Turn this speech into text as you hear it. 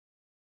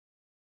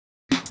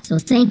So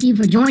thank you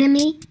for joining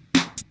me,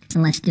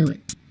 and let's do it.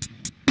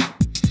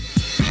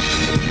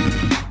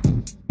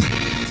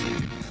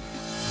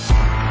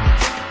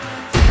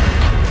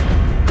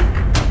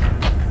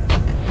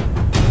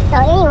 So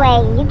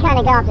anyway, you kind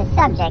of got off the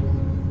subject,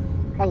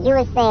 because you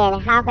were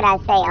saying, how could I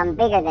say I'm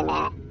bigger than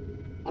that?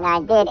 And I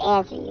did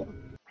answer you,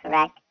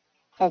 correct?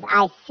 Says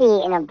I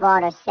see in a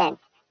broader sense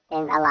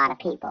than a lot of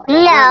people. No,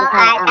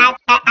 I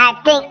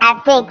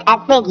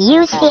think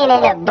you see it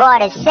in a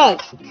broader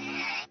sense.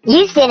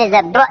 You see it in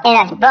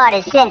a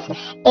broader sense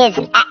is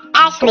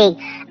actually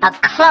a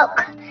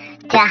cloak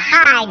to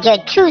hide your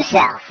true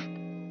self.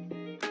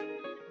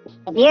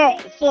 If you're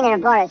seeing in a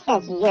broader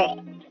sense, you're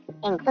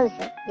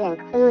inclusive. You're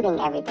including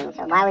everything.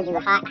 So why would you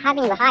hide? How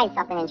can you hide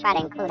something and try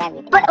to include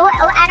everything? But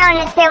I don't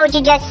understand what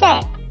you just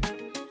said.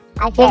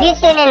 I said, if you're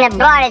seeing in a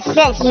broader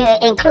sense, you're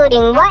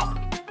including what?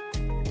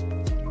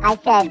 I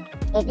said,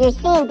 if you're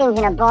seeing things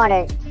in a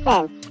broader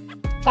sense,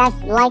 that's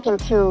likened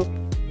to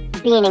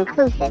being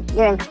inclusive.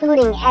 You're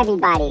including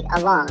everybody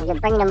along. You're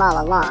bringing them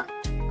all along.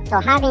 So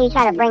how can you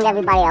try to bring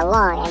everybody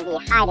along and be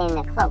hiding in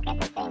a cloak at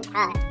the same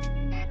time?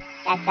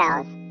 That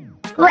sounds...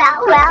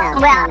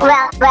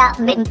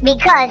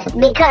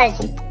 Because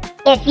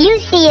if you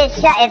see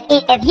yourself,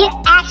 if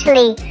you're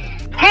actually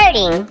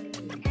hurting,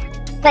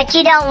 but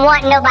you don't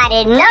want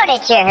nobody to know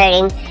that you're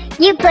hurting,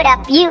 you put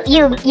up, you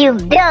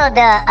build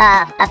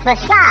a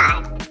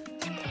facade.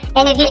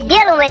 And if you're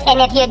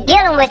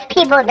dealing with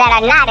people that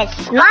are not as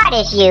smart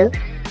as you,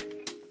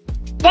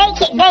 they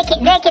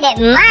can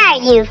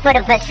admire you for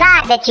the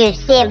facade that you're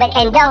seeing,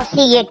 and don't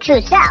see your true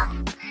self.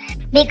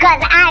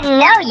 Because I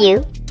know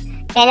you,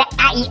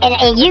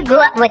 and you grew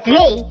up with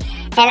me,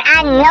 and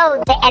I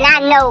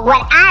know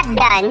what I've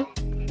done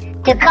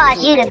to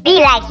cause you to be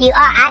like you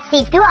are. I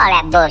see through all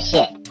that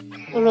bullshit.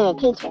 You mean a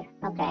teacher?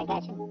 Okay, I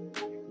got you.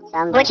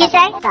 So what you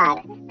say?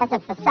 Facade. That's a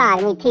facade.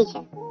 I mean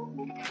teaching.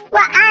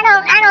 Well,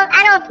 I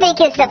don't think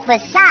it's a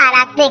facade.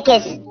 I think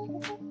it's,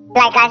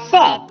 like I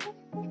said,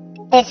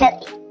 it's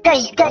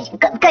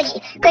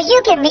because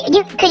you can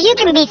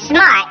be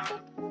smart.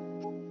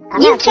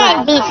 You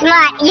can be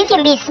smart. You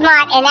can be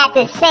smart and at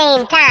the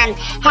same time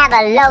have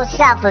a low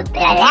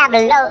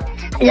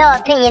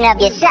opinion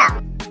of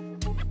yourself.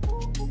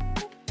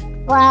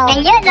 Well,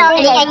 and your low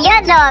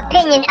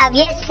opinion of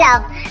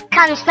yourself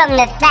comes from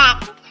the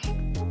fact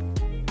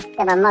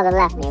that my mother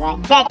left me,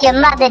 right? That your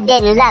mother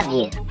didn't love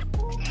you.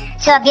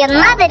 So if your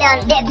mother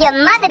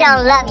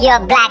don't love your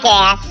black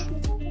ass,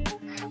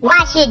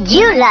 why should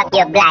you love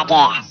your black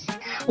ass?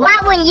 Why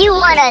wouldn't you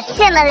want to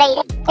assimilate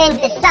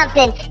into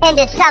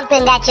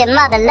something that your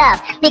mother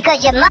loved?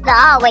 Because your mother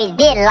always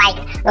did like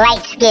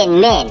light-skinned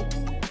men.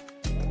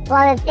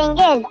 Well, the thing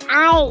is,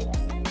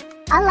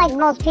 unlike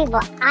most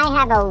people, I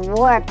have a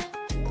warped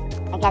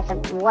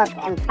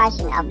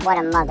impression of what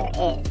a mother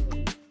is.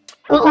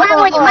 Why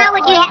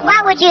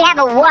would you have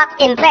a warped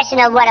impression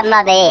of what a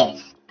mother is?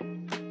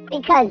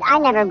 Because I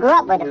never grew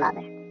up with a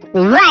mother.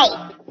 Right.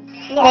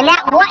 Yeah. And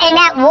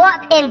that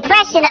warped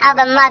impression of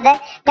a mother,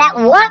 that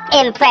warped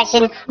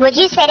impression, would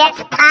you say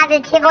that's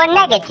positive or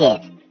negative?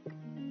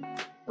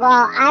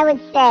 Well, I would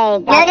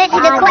say that's no, this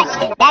is a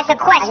question. That's a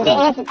question.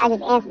 I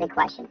just answered the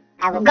question.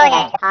 I would Go say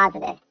ahead. That's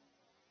positive.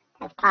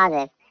 That's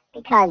positive.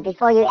 Because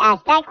before you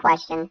asked that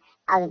question,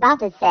 I was about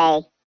to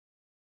say,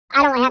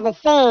 I don't have the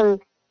same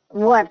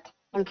warped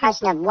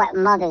impression of what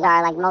mothers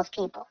are like most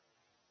people.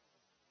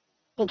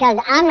 Because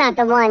I'm not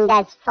the one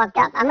that's fucked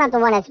up. I'm not the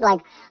one that's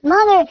like, the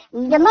mother's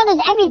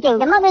everything.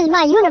 The mother's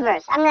my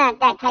universe. I'm not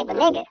that type of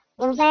nigga. You know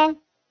what I'm saying?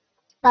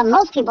 But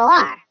most people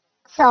are.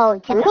 So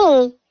to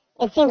me,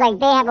 it seems like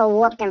they have a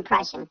warped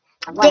impression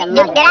of what a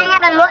mother is. Did I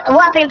have a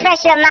warped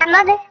impression of my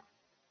mother?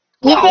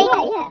 You think?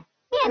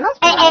 Yeah,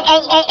 most people.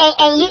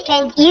 And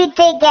you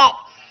think that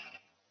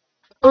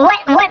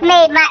what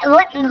made my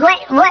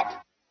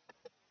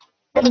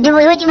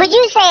would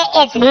you say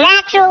it's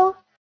natural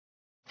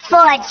for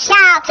a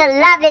child to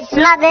love its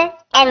mother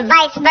and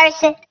vice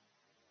versa?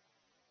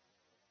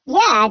 Yeah,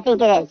 I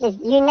think it is. It's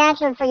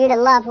natural for you to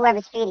love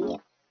whoever's feeding you.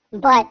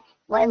 But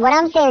what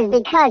I'm saying is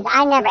because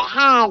I never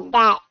had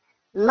that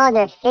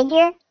mother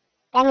figure,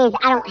 that means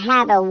I don't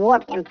have a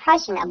warped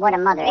impression of what a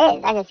mother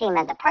is. I just see him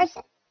as a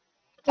person.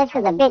 Just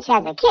because a bitch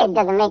has a kid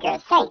doesn't make her a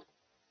saint.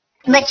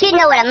 But you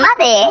know what a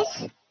mother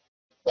is.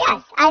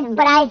 Yes,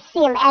 but I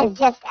see him as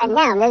just a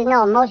noun. There's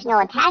no emotional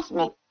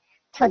attachment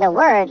to the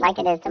word like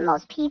it is to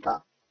most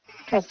people.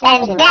 Right,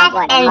 you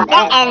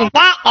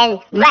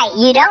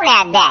don't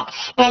have that,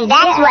 and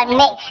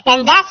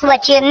that's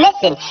what you're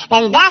missing,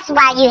 and that's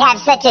why you have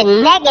such a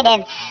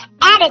negative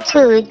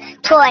attitude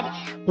toward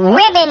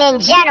women in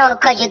general,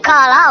 because you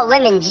call all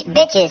women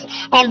bitches,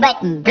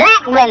 but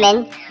black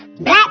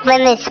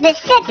women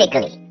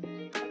specifically.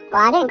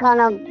 Well, I didn't call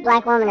no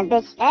black woman a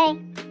bitch today.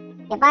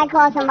 If I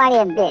call somebody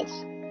a bitch,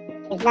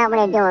 it's not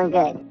when they're doing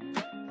good.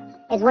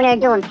 It's when they're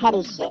doing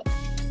petty shit.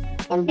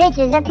 And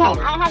bitches are petty.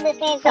 I have the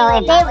same thing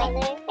with my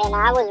mother, and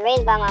I was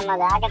raised by my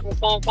mother. I got the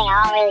same thing.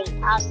 I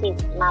don't see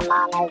my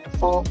mom as the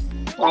same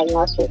like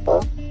most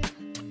people.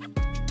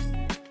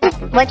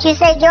 What you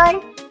say,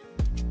 Jordan?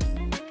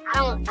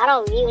 I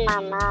don't view my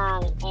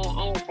mom in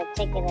any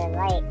particular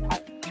light.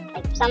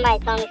 Like if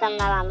somebody told me something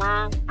about my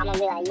mom, I'm gonna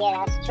be like,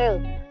 yeah, that's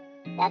true.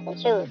 That's the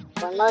truth.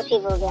 But most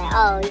people will be like,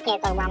 oh, you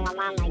can't talk about my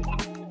mom like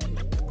that.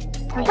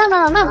 Don't talk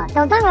about my mama.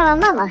 Don't talk about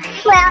my mama.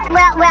 Well.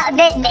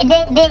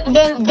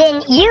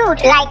 Then you,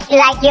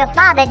 like your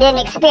father, didn't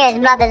experience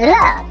mother's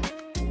love.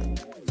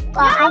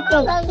 Well, I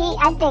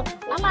think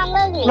My mom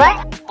loves me. What?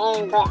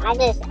 But I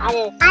said,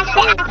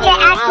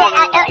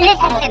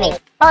 listen to me.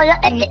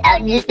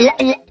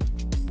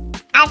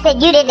 I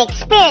said you didn't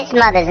experience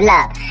mother's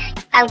love.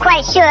 I'm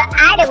quite sure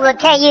Ida will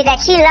tell you that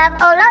she loved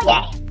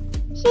Olode.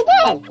 she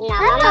did. No,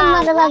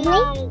 My mother loves me.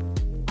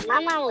 My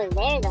mom was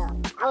there though.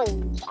 I was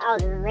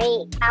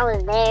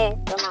there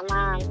with my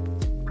mom.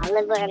 I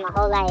lived with her my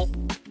whole life.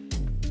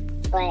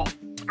 But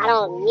I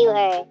don't view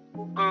her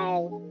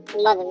as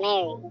Mother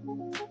Mary.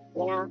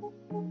 You know?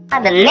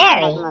 Mother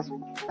Mary?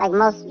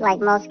 Like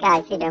most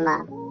guys see their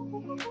mom.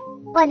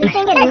 Well, the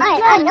thing is,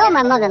 I know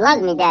my mother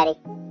loves me, Daddy.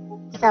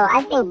 So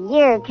I think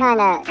you're kind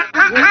of.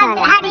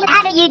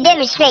 How do you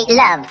demonstrate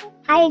love?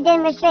 How you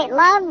demonstrate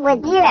love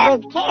with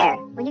care.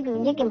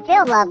 You can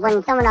feel love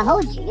when someone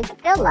holds you. You can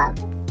feel love.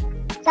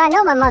 So I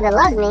know my mother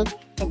loves me,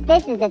 but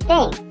this is the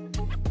thing.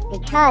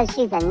 Because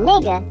she's a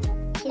nigga,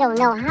 she don't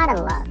know how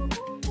to love.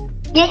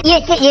 You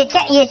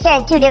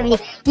said two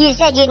different. You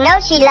said you know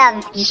she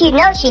loves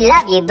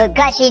you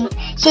because she's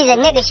a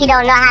nigga. She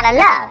don't know how to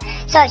love.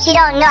 So if she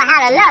don't know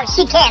how to love,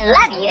 she can't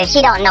love you if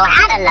she don't know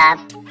how to love.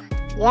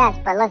 Yes,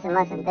 but listen.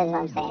 This is what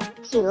I'm saying.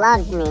 She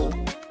loves me,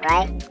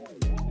 right?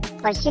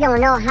 But she don't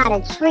know how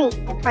to treat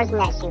the person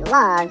that she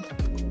loves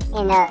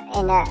in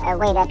a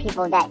way that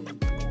people that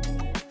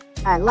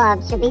are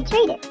loved should be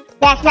treated.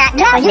 That's not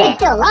love. But you can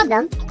still love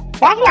them.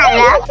 That's not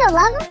love. You can still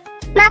love them.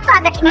 My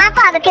father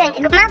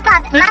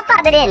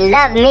didn't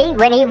love me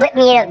when he whipped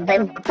me up,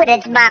 put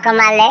a mark on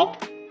my leg.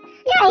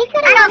 Yeah, he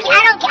could have.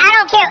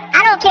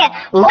 I don't care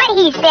what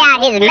he said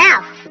out his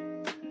mouth.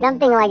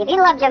 Something like if he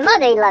loved your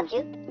mother, he loved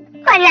you.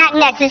 Well, not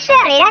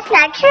necessarily. That's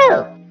not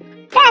true.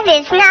 That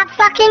is not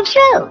fucking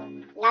true.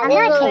 Now this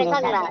is what we're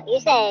talking about. You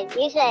said,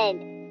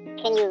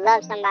 can you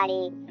love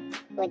somebody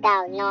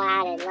without knowing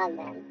how to love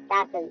them?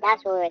 That's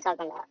what we're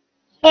talking about.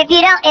 If